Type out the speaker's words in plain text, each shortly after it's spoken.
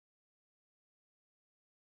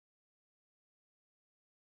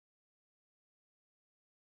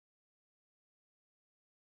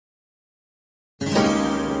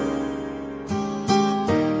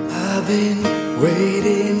been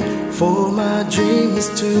waiting for my dreams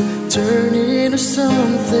to turn into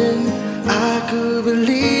something I could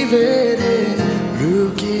believe it in,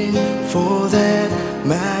 looking for that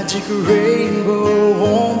magic rainbow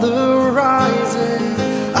on the horizon.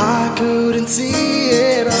 I couldn't see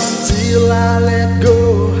it until I let go,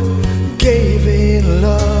 gave in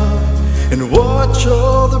love, and watch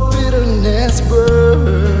all the bitterness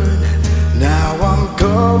burn. Now I'm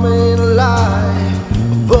coming alive,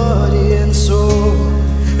 body and soul,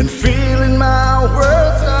 and feeling my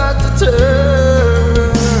world start to turn.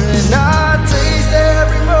 And I taste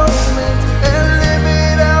every moment and live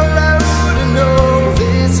it out loud and know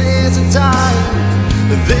this is the time,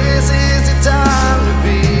 this is the time to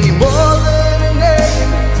be more than a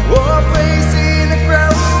name or face in a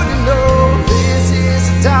crowd. And know this is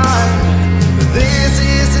the time, this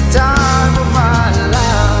is the time of my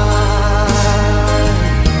life,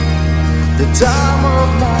 the time of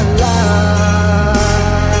my life.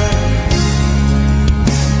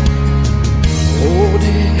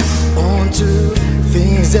 Holding on to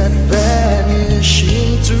things that vanish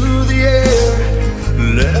into the air,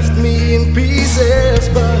 left me in pieces,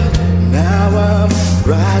 but now I'm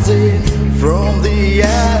rising from the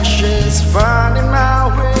ashes, finding my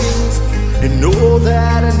wings, and know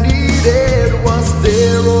that I needed was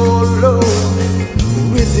there all alone,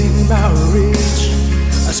 within my reach,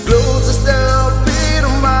 as close as the beat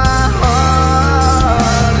of my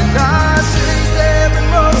heart. And I taste every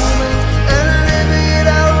moment and live it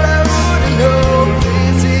out loud and know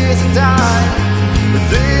this is the time,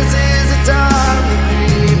 this is the time to be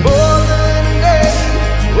more than a name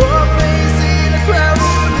or a face in a crowd.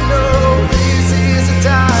 And know this is the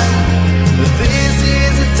time, this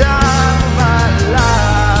is the time of my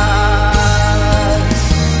life,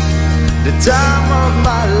 the time of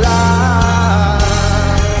my life.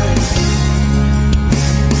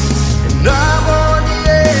 And I'm on the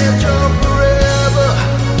edge of forever,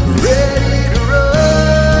 ready to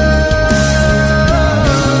run,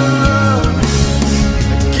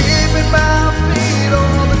 keeping my feet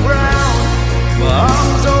on the ground, my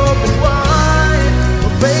arms open wide, my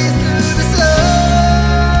face to the sun.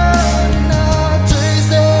 And I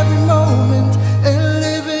taste every moment and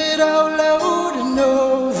live it out loud and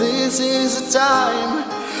know this is the time,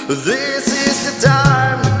 this is the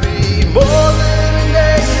time to be more than a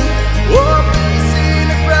name or a face in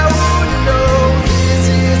a crowd. And know this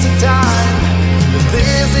is the time,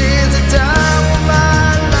 this is the time of my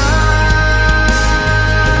life.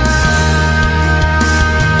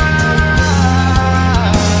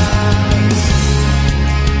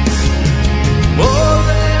 More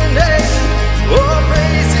than a name or a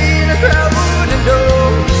face in a crowd. And know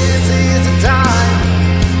this is the time,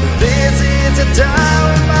 this is the time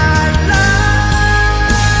of my life.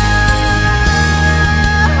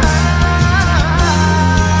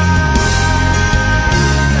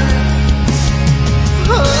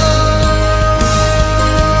 Oh,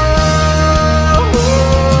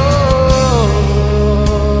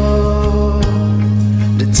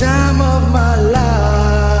 the time of my life,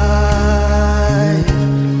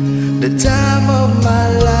 the time of my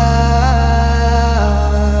life.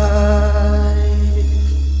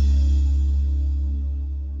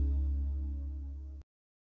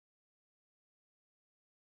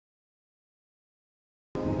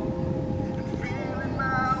 Feeling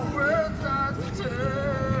my world start to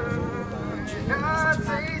turn, and I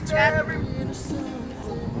taste every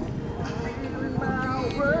feeling my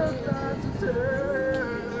world start to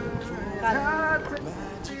turn. And I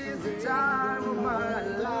taste the time of my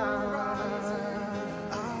life.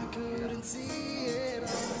 I couldn't see it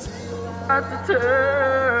until I to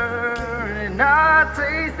turn, and I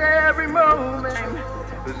taste every moment.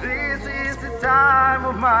 This is the time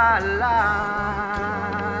of my life.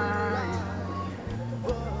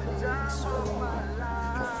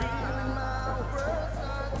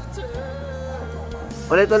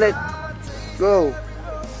 Ulit, go.